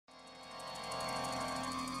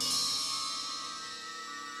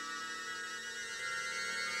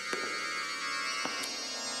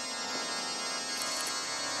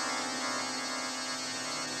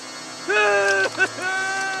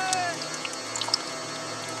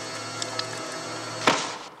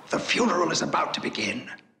The funeral is about to begin.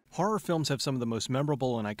 Horror films have some of the most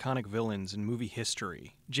memorable and iconic villains in movie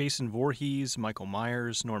history. Jason Voorhees, Michael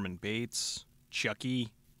Myers, Norman Bates,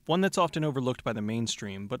 Chucky. One that's often overlooked by the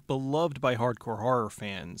mainstream, but beloved by hardcore horror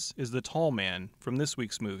fans, is the tall man from this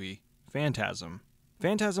week's movie, Phantasm.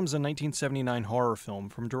 Phantasm's a 1979 horror film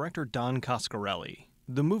from director Don Coscarelli.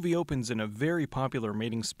 The movie opens in a very popular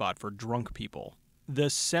mating spot for drunk people, the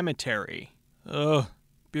cemetery. Ugh,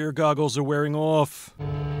 beer goggles are wearing off.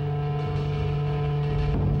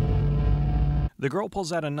 The girl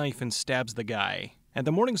pulls out a knife and stabs the guy. At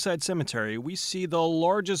the Morningside Cemetery, we see the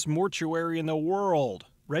largest mortuary in the world.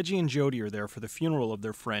 Reggie and Jody are there for the funeral of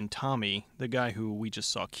their friend Tommy, the guy who we just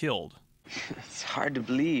saw killed. It's hard to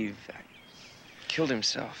believe. Killed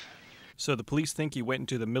himself. So the police think he went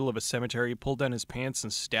into the middle of a cemetery, pulled down his pants,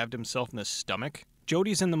 and stabbed himself in the stomach?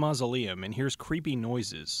 Jody's in the mausoleum and hears creepy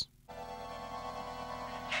noises.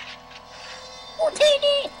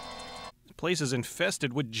 The place is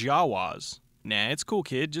infested with Jawas. Nah, it's cool,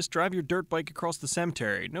 kid. Just drive your dirt bike across the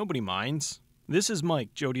cemetery. Nobody minds. This is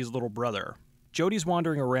Mike, Jody's little brother. Jody's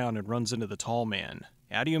wandering around and runs into the tall man.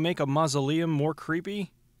 How do you make a mausoleum more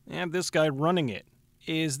creepy? Have this guy running it.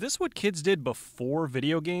 Is this what kids did before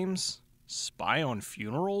video games? Spy on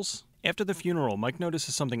funerals? After the funeral, Mike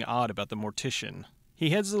notices something odd about the mortician.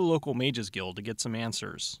 He heads to the local mages guild to get some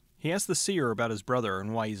answers. He asks the seer about his brother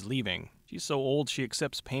and why he's leaving. She's so old she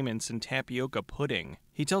accepts payments in tapioca pudding.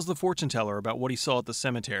 He tells the fortune teller about what he saw at the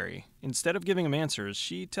cemetery. Instead of giving him answers,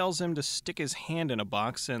 she tells him to stick his hand in a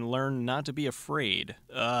box and learn not to be afraid.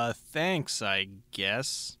 Thanks, I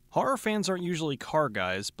guess. Horror fans aren't usually car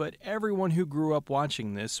guys, but everyone who grew up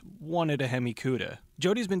watching this wanted a Hemi-Cuda.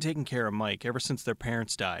 Jody's been taking care of Mike ever since their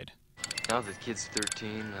parents died. Now that the kid's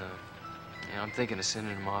 13, I'm thinking of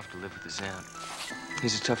sending him off to live with his aunt.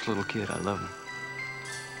 He's a tough little kid. I love him.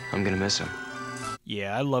 I'm gonna miss him.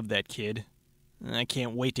 Yeah, I love that kid. I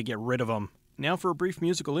can't wait to get rid of him. Now for a brief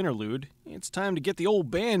musical interlude, it's time to get the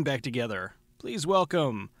old band back together. Please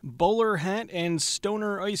welcome Bowler Hat and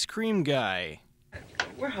Stoner Ice Cream Guy.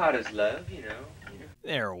 We're hot as love, you know.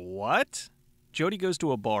 They're what? Jody goes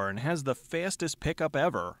to a bar and has the fastest pickup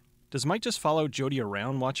ever. Does Mike just follow Jody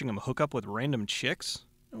around watching him hook up with random chicks?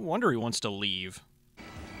 No wonder he wants to leave.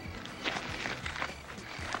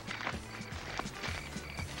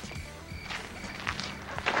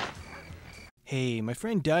 Hey, my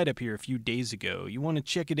friend died up here a few days ago. You want to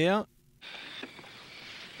check it out?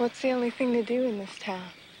 What's the only thing to do in this town?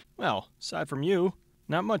 Well, aside from you,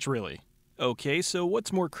 not much really. Okay, so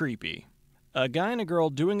what's more creepy? A guy and a girl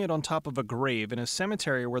doing it on top of a grave in a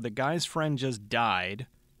cemetery where the guy's friend just died,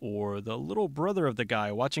 or the little brother of the guy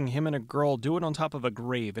watching him and a girl do it on top of a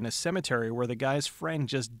grave in a cemetery where the guy's friend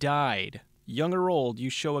just died. Young or old, you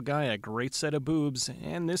show a guy a great set of boobs,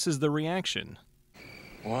 and this is the reaction.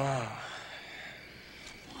 Wow.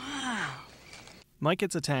 Mike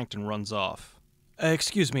gets attacked and runs off.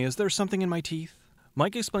 Excuse me, is there something in my teeth?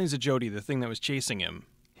 Mike explains to Jody the thing that was chasing him.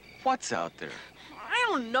 What's out there? I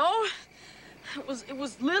don't know. It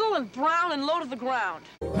was little and brown and low to the ground.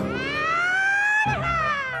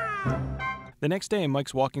 The next day,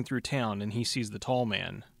 Mike's walking through town and he sees the tall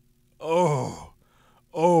man. Oh,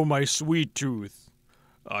 my sweet tooth.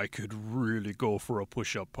 I could really go for a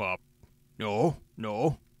push-up pop. No,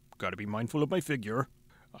 gotta be mindful of my figure.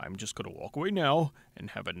 I'm just gonna walk away now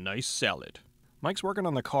and have a nice salad. Mike's working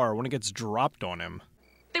on the car when it gets dropped on him.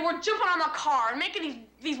 They were jumping on the car and making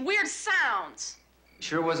these weird sounds.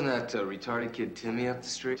 Sure wasn't that retarded kid Timmy up the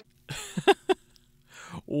street?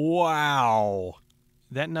 Wow.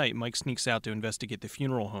 That night, Mike sneaks out to investigate the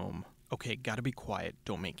funeral home. Okay, gotta be quiet.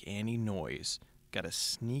 Don't make any noise. Gotta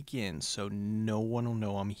sneak in so no one will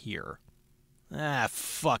know I'm here.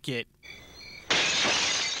 Fuck it.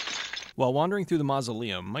 While wandering through the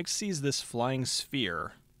mausoleum, Mike sees this flying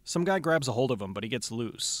sphere. Some guy grabs a hold of him, but he gets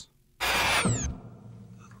loose.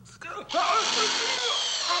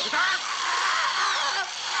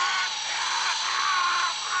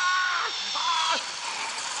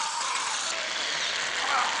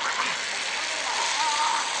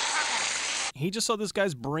 He just saw this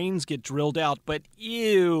guy's brains get drilled out, but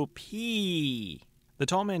ew, pee. The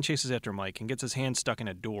tall man chases after Mike and gets his hand stuck in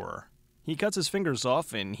a door. He cuts his fingers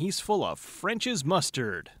off, and he's full of French's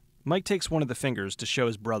mustard. Mike takes one of the fingers to show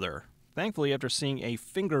his brother. Thankfully, after seeing a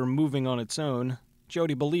finger moving on its own,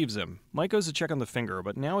 Jody believes him. Mike goes to check on the finger,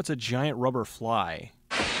 but now it's a giant rubber fly.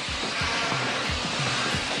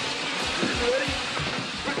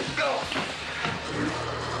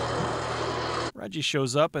 Reggie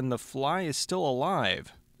shows up, and the fly is still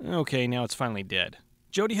alive. Okay, now it's finally dead.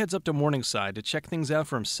 Jody heads up to Morningside to check things out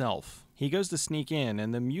for himself. He goes to sneak in,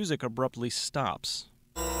 and the music abruptly stops.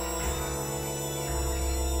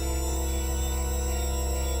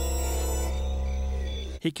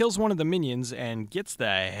 He kills one of the minions and gets the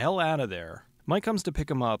hell out of there. Mike comes to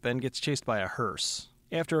pick him up and gets chased by a hearse.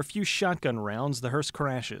 After a few shotgun rounds, the hearse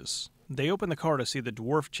crashes. They open the car to see the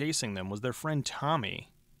dwarf chasing them was their friend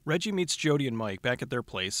Tommy. Reggie meets Jody and Mike back at their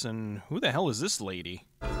place, and who the hell is this lady?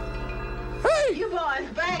 Hey, you boys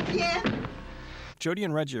back yet? Jody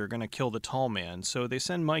and Reggie are going to kill the tall man, so they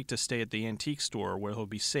send Mike to stay at the antique store where he'll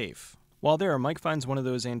be safe. While there, Mike finds one of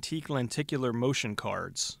those antique lenticular motion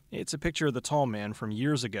cards. It's a picture of the tall man from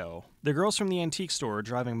years ago. The girls from the antique store are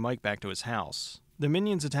driving Mike back to his house. The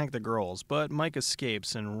minions attack the girls, but Mike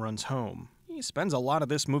escapes and runs home. He spends a lot of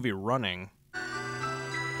this movie running.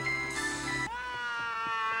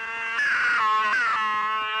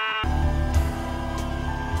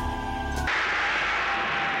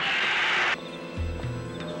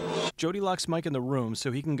 Jody locks Mike in the room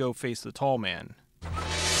so he can go face the tall man.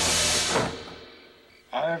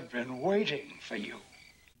 I've been waiting for you.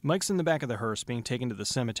 Mike's in the back of the hearse being taken to the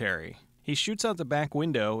cemetery. He shoots out the back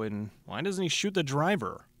window, and why doesn't he shoot the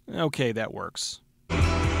driver? Okay, that works.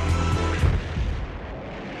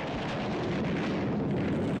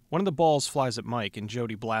 One of the balls flies at Mike, and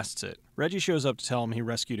Jody blasts it. Reggie shows up to tell him he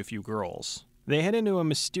rescued a few girls. They head into a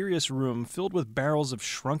mysterious room filled with barrels of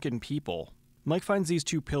shrunken people. Mike finds these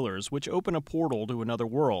two pillars, which open a portal to another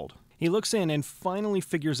world. He looks in and finally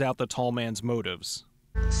figures out the tall man's motives.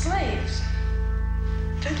 Slaves.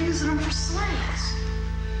 They're using them for slaves.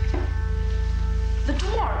 The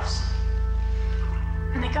dwarves.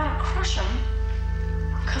 And they gotta crush them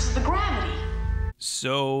because of the gravity.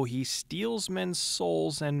 So he steals men's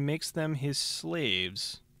souls and makes them his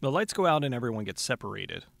slaves. The lights go out and everyone gets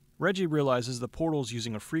separated. Reggie realizes the portal's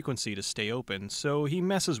using a frequency to stay open, so he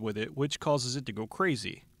messes with it, which causes it to go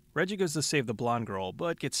crazy. Reggie goes to save the blonde girl,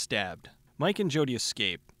 but gets stabbed. Mike and Jody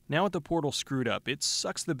escape. Now with the portal screwed up, it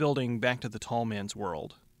sucks the building back to the tall man's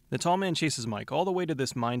world. The tall man chases Mike all the way to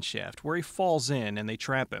this mine shaft, where he falls in and they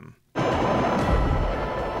trap him.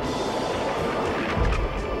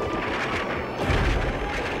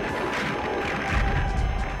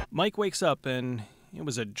 Mike wakes up and it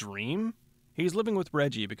was a dream? He's living with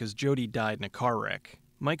Reggie because Jody died in a car wreck.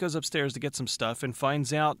 Mike goes upstairs to get some stuff and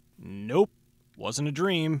finds out, nope, wasn't a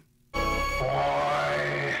dream.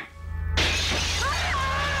 Boy.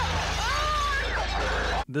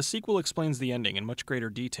 The sequel explains the ending in much greater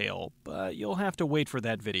detail, but you'll have to wait for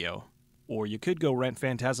that video. Or you could go rent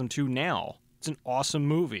Phantasm 2 now. It's an awesome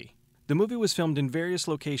movie. The movie was filmed in various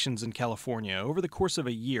locations in California over the course of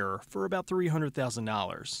a year for about $300,000.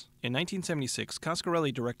 In 1976,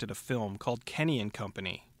 Coscarelli directed a film called Kenny and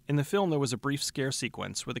Company. In the film, there was a brief scare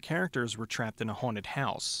sequence where the characters were trapped in a haunted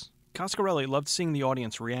house. Coscarelli loved seeing the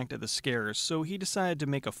audience react to the scares, so he decided to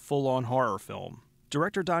make a full-on horror film.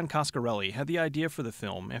 Director Don Coscarelli had the idea for the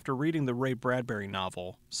film after reading the Ray Bradbury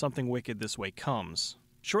novel, Something Wicked This Way Comes.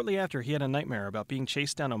 Shortly after, he had a nightmare about being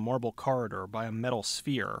chased down a marble corridor by a metal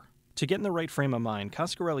sphere. To get in the right frame of mind,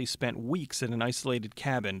 Coscarelli spent weeks in an isolated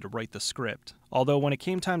cabin to write the script. Although when it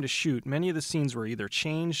came time to shoot, many of the scenes were either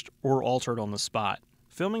changed or altered on the spot.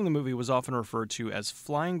 Filming the movie was often referred to as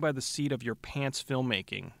flying by the seat of your pants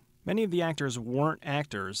filmmaking. Many of the actors weren't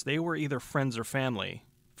actors, they were either friends or family.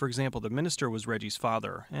 For example, the minister was Reggie's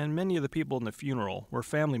father, and many of the people in the funeral were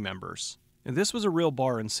family members. This was a real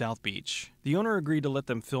bar in South Beach. The owner agreed to let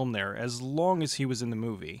them film there as long as he was in the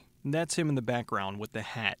movie. That's him in the background with the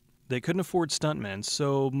hat. They couldn't afford stuntmen,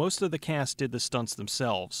 so most of the cast did the stunts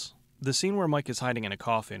themselves. The scene where Mike is hiding in a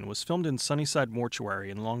coffin was filmed in Sunnyside Mortuary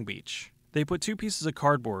in Long Beach. They put 2 pieces of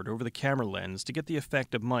cardboard over the camera lens to get the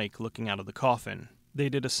effect of Mike looking out of the coffin. They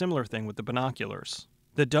did a similar thing with the binoculars.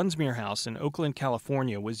 The Dunsmuir House in Oakland,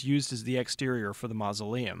 California was used as the exterior for the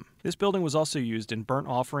mausoleum. This building was also used in Burnt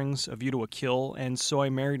Offerings, A View to a Kill, and So I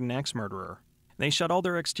Married an Axe Murderer. They shot all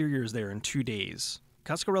their exteriors there in 2 days.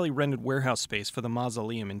 Coscarelli rented warehouse space for the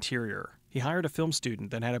mausoleum interior. He hired a film student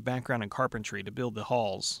that had a background in carpentry to build the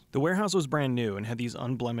halls. The warehouse was brand new and had these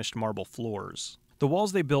unblemished marble floors. The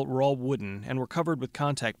walls they built were all wooden and were covered with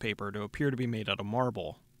contact paper to appear to be made out of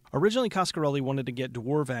marble. Originally, Coscarelli wanted to get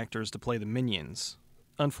dwarf actors to play the minions.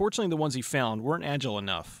 Unfortunately, the ones he found weren't agile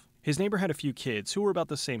enough. His neighbor had a few kids who were about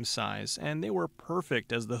the same size, and they were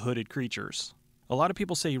perfect as the hooded creatures. A lot of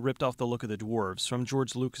people say he ripped off the look of the dwarves from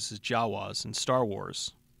George Lucas's Jawas in Star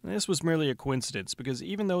Wars. This was merely a coincidence because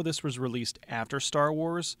even though this was released after Star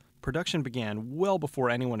Wars, production began well before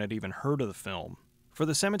anyone had even heard of the film. For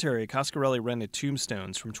the cemetery, Coscarelli rented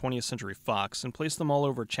tombstones from 20th Century Fox and placed them all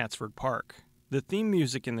over Chatsford Park. The theme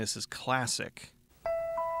music in this is classic.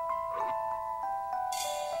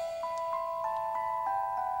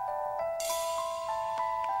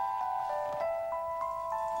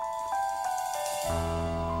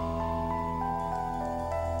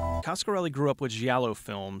 Coscarelli grew up with giallo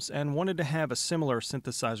films and wanted to have a similar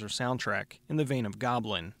synthesizer soundtrack in the vein of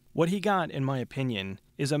Goblin. What he got, in my opinion,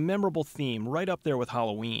 is a memorable theme right up there with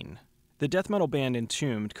Halloween. The death metal band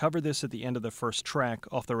Entombed covered this at the end of the first track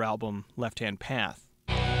off their album Left Hand Path.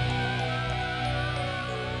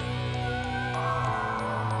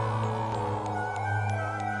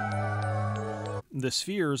 The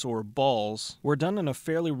spheres, or balls, were done in a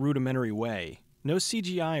fairly rudimentary way. No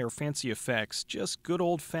CGI or fancy effects, just good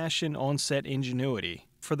old-fashioned on-set ingenuity.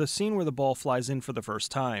 For the scene where the ball flies in for the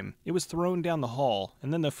first time, it was thrown down the hall,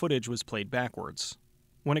 and then the footage was played backwards.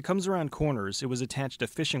 When it comes around corners, it was attached to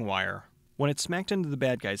fishing wire. When it smacked into the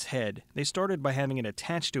bad guy's head, they started by having it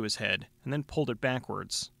attached to his head, and then pulled it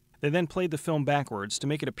backwards. They then played the film backwards to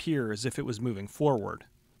make it appear as if it was moving forward.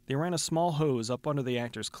 They ran a small hose up under the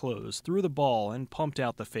actor's clothes, through the ball, and pumped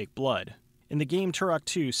out the fake blood. In the game Turok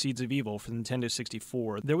 2 Seeds of Evil for the Nintendo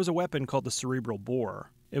 64, there was a weapon called the Cerebral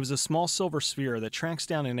Bore. It was a small silver sphere that tracks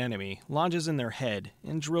down an enemy, lodges in their head,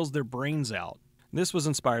 and drills their brains out. This was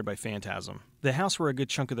inspired by Phantasm. The house where a good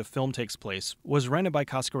chunk of the film takes place was rented by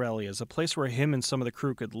Coscarelli as a place where him and some of the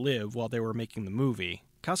crew could live while they were making the movie.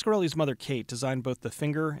 Coscarelli's mother Kate designed both the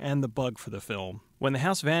finger and the bug for the film. When the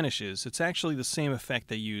house vanishes, it's actually the same effect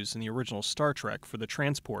they used in the original Star Trek for the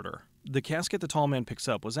transporter. The casket the tall man picks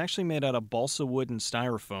up was actually made out of balsa wood and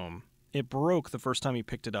styrofoam. It broke the first time he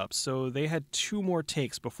picked it up, so they had 2 more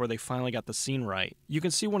takes before they finally got the scene right. You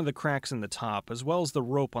can see one of the cracks in the top, as well as the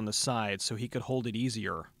rope on the side so he could hold it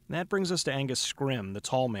easier. That brings us to Angus Scrimm, the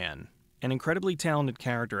tall man. An incredibly talented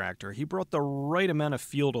character actor, he brought the right amount of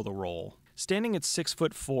feel to the role. Standing at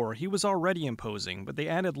 6'4", he was already imposing, but they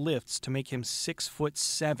added lifts to make him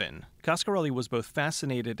 6'7". Coscarelli was both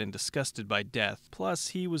fascinated and disgusted by death, plus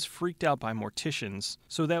he was freaked out by morticians,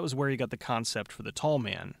 so that was where he got the concept for the tall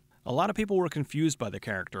man. A lot of people were confused by the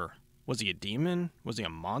character. Was he a demon? Was he a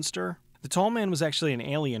monster? The tall man was actually an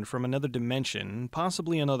alien from another dimension,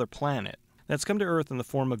 possibly another planet, that's come to Earth in the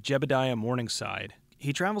form of Jebediah Morningside.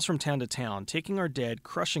 He travels from town to town, taking our dead,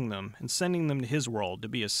 crushing them, and sending them to his world to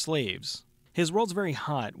be his slaves. His world's very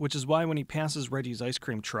hot, which is why when he passes Reggie's ice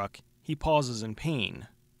cream truck, he pauses in pain.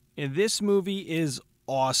 This movie is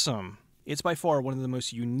awesome. It's by far one of the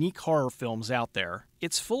most unique horror films out there.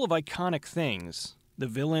 It's full of iconic things. The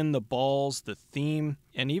villain, the balls, the theme,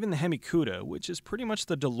 and even the Hemikuda, which is pretty much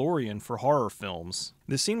the DeLorean for horror films.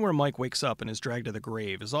 The scene where Mike wakes up and is dragged to the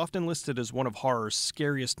grave is often listed as one of horror's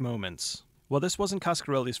scariest moments. While this wasn't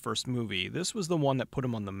Coscarelli's first movie, this was the one that put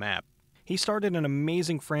him on the map. He started an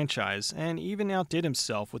amazing franchise and even outdid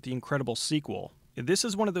himself with the incredible sequel. This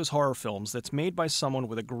is one of those horror films that's made by someone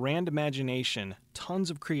with a grand imagination, tons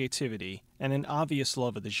of creativity, and an obvious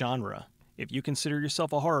love of the genre. If you consider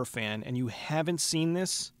yourself a horror fan and you haven't seen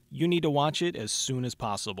this, you need to watch it as soon as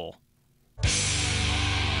possible.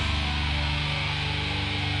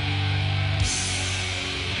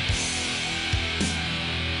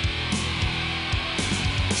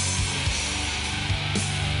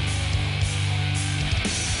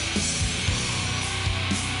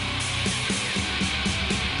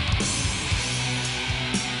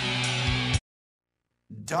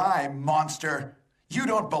 Die, monster! You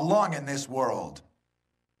don't belong in this world.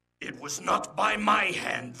 It was not by my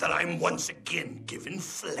hand that I'm once again given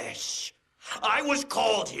flesh. I was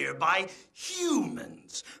called here by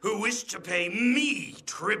humans who wish to pay me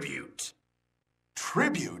tribute.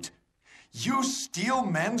 Tribute? You steal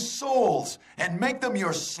men's souls and make them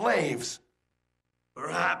your slaves.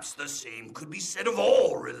 Perhaps the same could be said of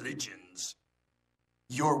all religions.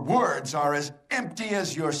 Your words are as empty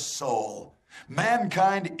as your soul.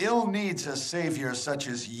 Mankind ill needs a savior such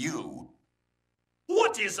as you.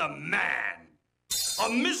 What is a man? A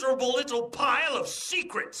miserable little pile of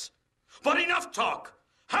secrets. But enough talk.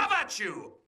 Have at you!